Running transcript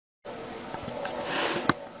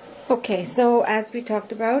Okay, so as we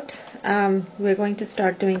talked about, we're going to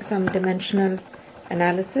start doing some dimensional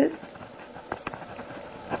analysis.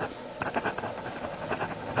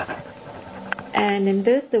 And in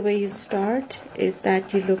this, the way you start is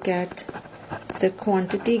that you look at the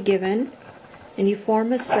quantity given and you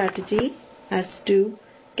form a strategy as to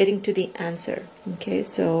getting to the answer. Okay,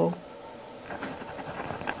 so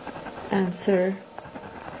answer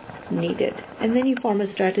needed. And then you form a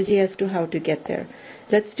strategy as to how to get there.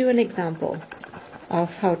 Let's do an example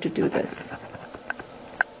of how to do this.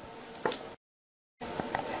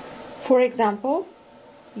 For example,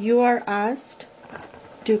 you are asked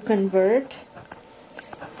to convert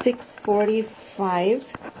 645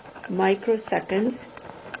 microseconds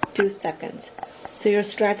to seconds. So your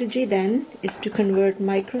strategy then is to convert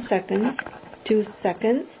microseconds to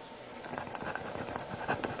seconds.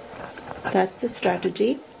 That's the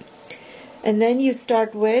strategy. And then you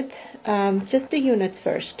start with just the units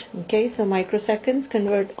first. Okay, so microseconds,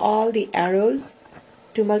 convert all the arrows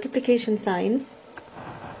to multiplication signs.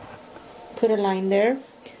 Put a line there.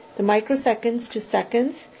 The microseconds to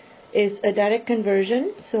seconds is a direct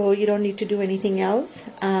conversion, so you don't need to do anything else.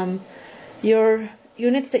 Your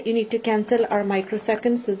units that you need to cancel are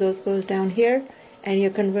microseconds, so those goes down here, and you're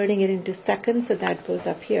converting it into seconds, so that goes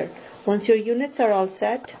up here. Once your units are all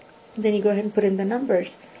set, then you go ahead and put in the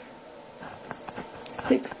numbers.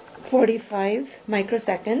 645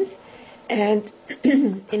 microseconds, and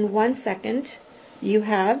in 1 second you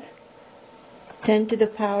have 10 to the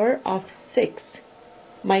power of 6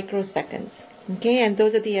 microseconds. Okay, and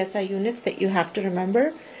those are the SI units that you have to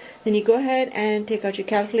remember. Then you go ahead and take out your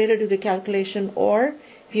calculator, do the calculation, or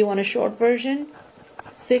if you want a short version,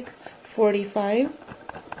 645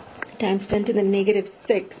 times 10 to the negative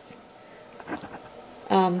 6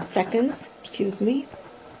 seconds. Excuse me.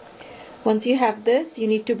 Once you have this, you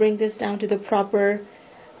need to bring this down to the proper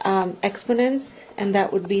exponents, and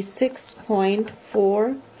that would be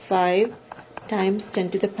 6.45 times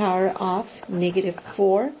 10 to the power of negative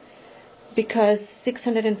 4, because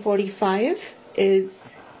 645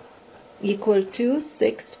 is equal to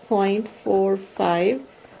 6.45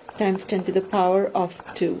 times 10 to the power of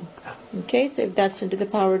 2. Okay, so if that's 10 to the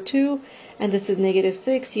power 2 and this is negative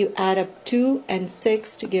 6, you add up 2 and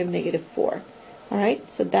 6 to give negative 4.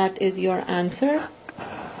 Alright, so that is your answer.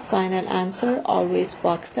 Final answer, always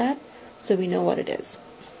box that so we know what it is.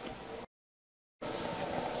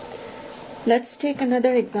 Let's take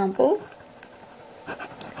another example,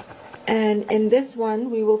 and in this one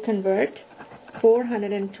we will convert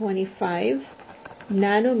 425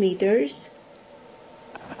 nanometers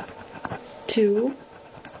to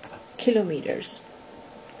kilometers.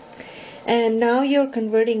 And now you're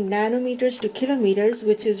converting nanometers to kilometers,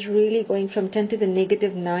 which is really going from 10 to the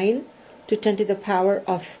negative 9 to 10 to the power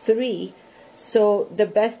of 3. So the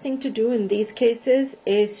best thing to do in these cases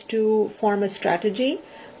is to form a strategy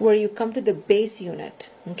where you come to the base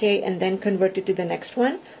unit, okay, and then convert it to the next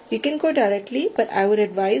one. You can go directly, but I would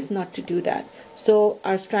advise not to do that. So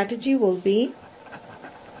our strategy will be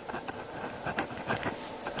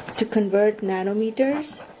to convert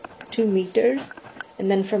nanometers to meters, and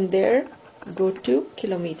then from there go to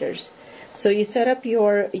kilometers. So you set up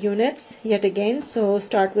your units yet again. So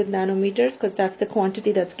start with nanometers because that's the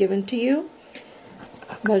quantity that's given to you.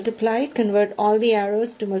 Multiply, convert all the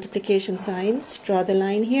arrows to multiplication signs. Draw the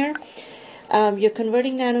line here. You're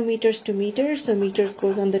converting nanometers to meters, so meters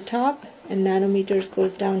goes on the top and nanometers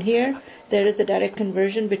goes down here. There is a direct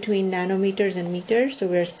conversion between nanometers and meters, so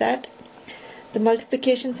we're set. The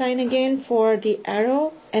multiplication sign again for the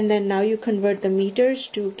arrow, and then now you convert the meters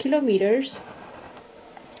to kilometers,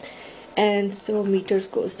 and so meters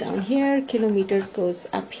goes down here, kilometers goes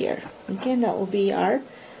up here. Okay, and that will be our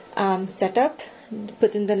setup.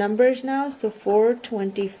 Put in the numbers now. So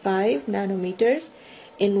 425 nanometers.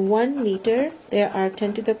 In 1 meter there are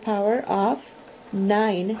 10 to the power of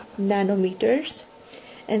 9 nanometers,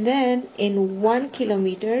 and then in 1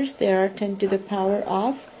 kilometers there are 10 to the power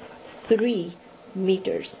of 3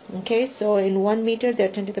 meters. Okay, so in 1 meter they're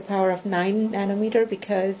 10 to the power of 9 nanometer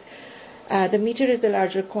because the meter is the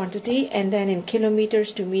larger quantity, and then in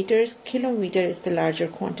kilometers to meters, kilometer is the larger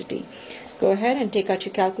quantity. Go ahead and take out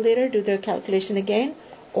your calculator, do the calculation again,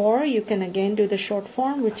 or you can again do the short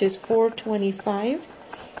form, which is 425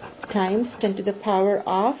 times 10 to the power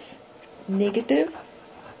of negative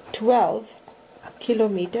 12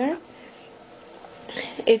 kilometer.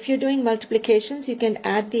 If you're doing multiplications, you can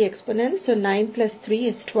add the exponents. So 9 plus 3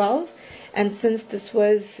 is 12, and since this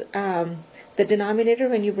was the denominator,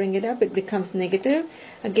 when you bring it up, it becomes negative.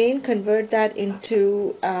 Again, convert that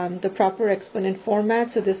into the proper exponent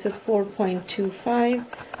format. So this is 4.25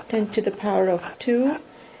 10 to the power of 2,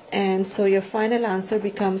 And so your final answer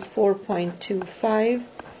becomes 4.25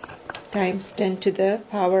 times 10 to the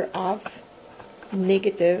power of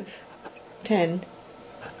negative 10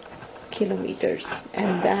 kilometers.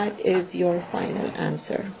 And that is your final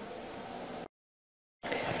answer.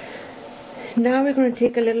 Now we're going to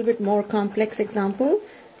take a little bit more complex example.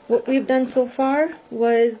 What we've done so far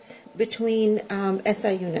was between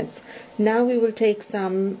SI units. Now we will take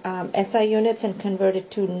some SI units and convert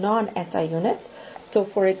it to non-SI units. So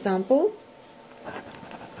for example,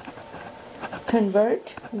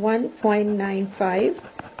 convert 1.95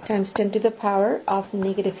 times 10 to the power of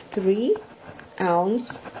negative 3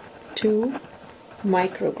 ounce to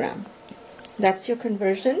microgram. That's your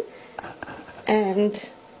conversion. And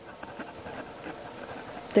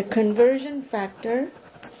the conversion factor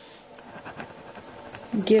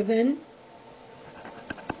given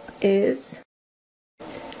is,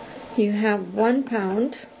 you have 1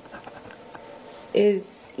 pound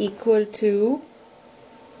is equal to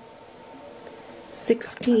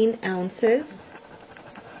 16 ounces,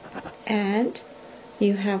 and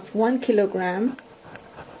you have 1 kilogram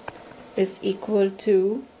is equal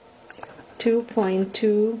to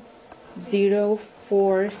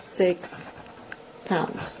 2.2046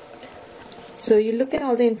 pounds. So you look at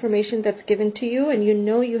all the information that's given to you, and you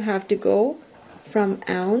know you have to go from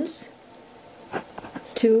ounce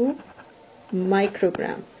to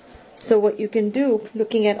microgram. So what you can do,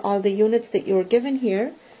 looking at all the units that you're given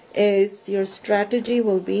here, is your strategy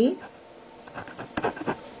will be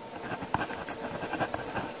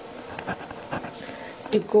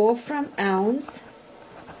to go from ounce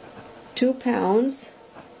to pounds,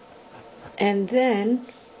 and then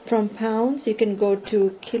from pounds you can go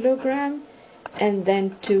to kilogram and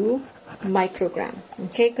then to microgram.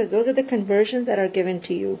 Okay, because those are the conversions that are given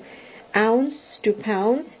to you. Ounce to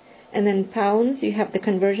pounds, and then pounds you have the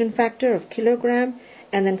conversion factor of kilogram,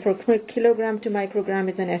 and then for kilogram to microgram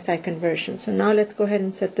is an SI conversion. So now let's go ahead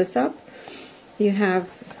and set this up. You have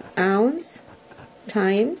ounce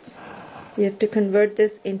times, you have to convert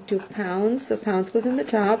this into pounds, so pounds goes on the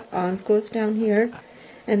top, ounce goes down here,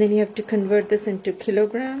 and then you have to convert this into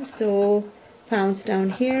kilograms, so pounds down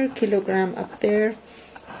here, kilogram up there,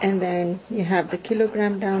 and then you have the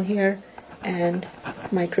kilogram down here and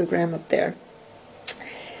microgram up there.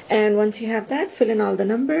 And once you have that, fill in all the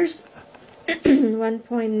numbers.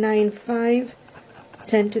 1.95,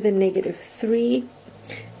 10 to the negative 3,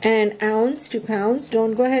 and ounce to pounds.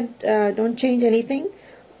 Don't go ahead, don't change anything.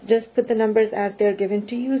 Just put the numbers as they're given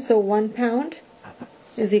to you. So 1 pound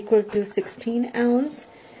is equal to 16 ounce,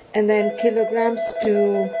 and then kilograms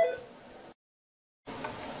to...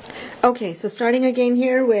 Okay, so starting again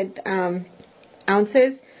here with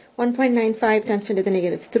ounces, 1.95 times 10 to the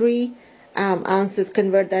negative 3. Ounces,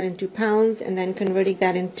 convert that into pounds, and then converting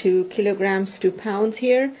that into kilograms to pounds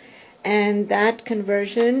here, and that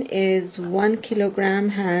conversion is 1 kilogram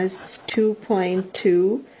has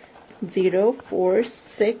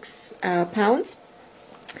 2.2046 pounds,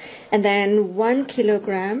 and then 1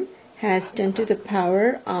 kilogram has 10 to the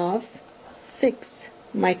power of 6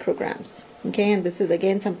 micrograms. Okay, and this is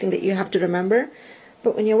again something that you have to remember,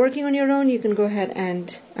 but when you're working on your own you can go ahead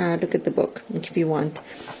and look at the book if you want.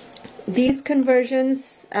 These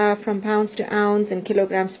conversions from pounds to ounce and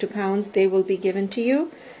kilograms to pounds, they will be given to you,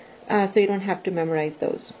 so you don't have to memorize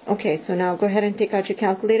those. Okay, so now go ahead and take out your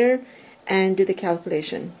calculator and do the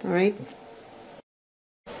calculation. All right.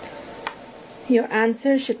 Your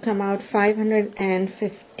answer should come out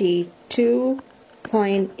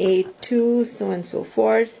 552.82, so on and so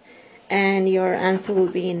forth, and your answer will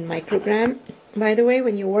be in microgram. By the way,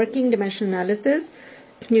 when you're working dimensional analysis,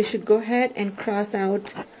 you should go ahead and cross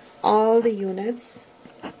out all the units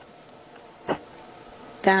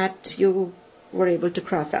that you were able to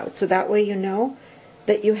cross out. So that way you know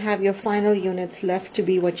that you have your final units left to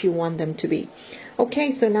be what you want them to be.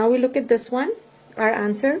 Okay, so now we look at this one, our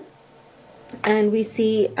answer, and we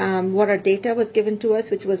see what our data was given to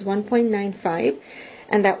us, which was 1.95,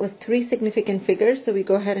 and that was 3 significant figures. So we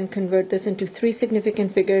go ahead and convert this into 3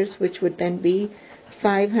 significant figures, which would then be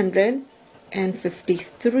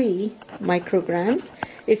 553 micrograms.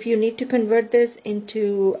 If you need to convert this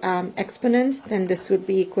into exponents, then this would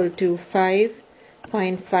be equal to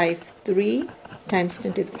 5.53 times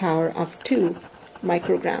 10 to the power of 2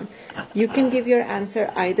 microgram. You can give your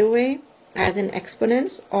answer either way, as in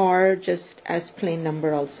exponents or just as plain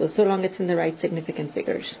number also, so long it's in the right significant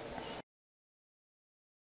figures.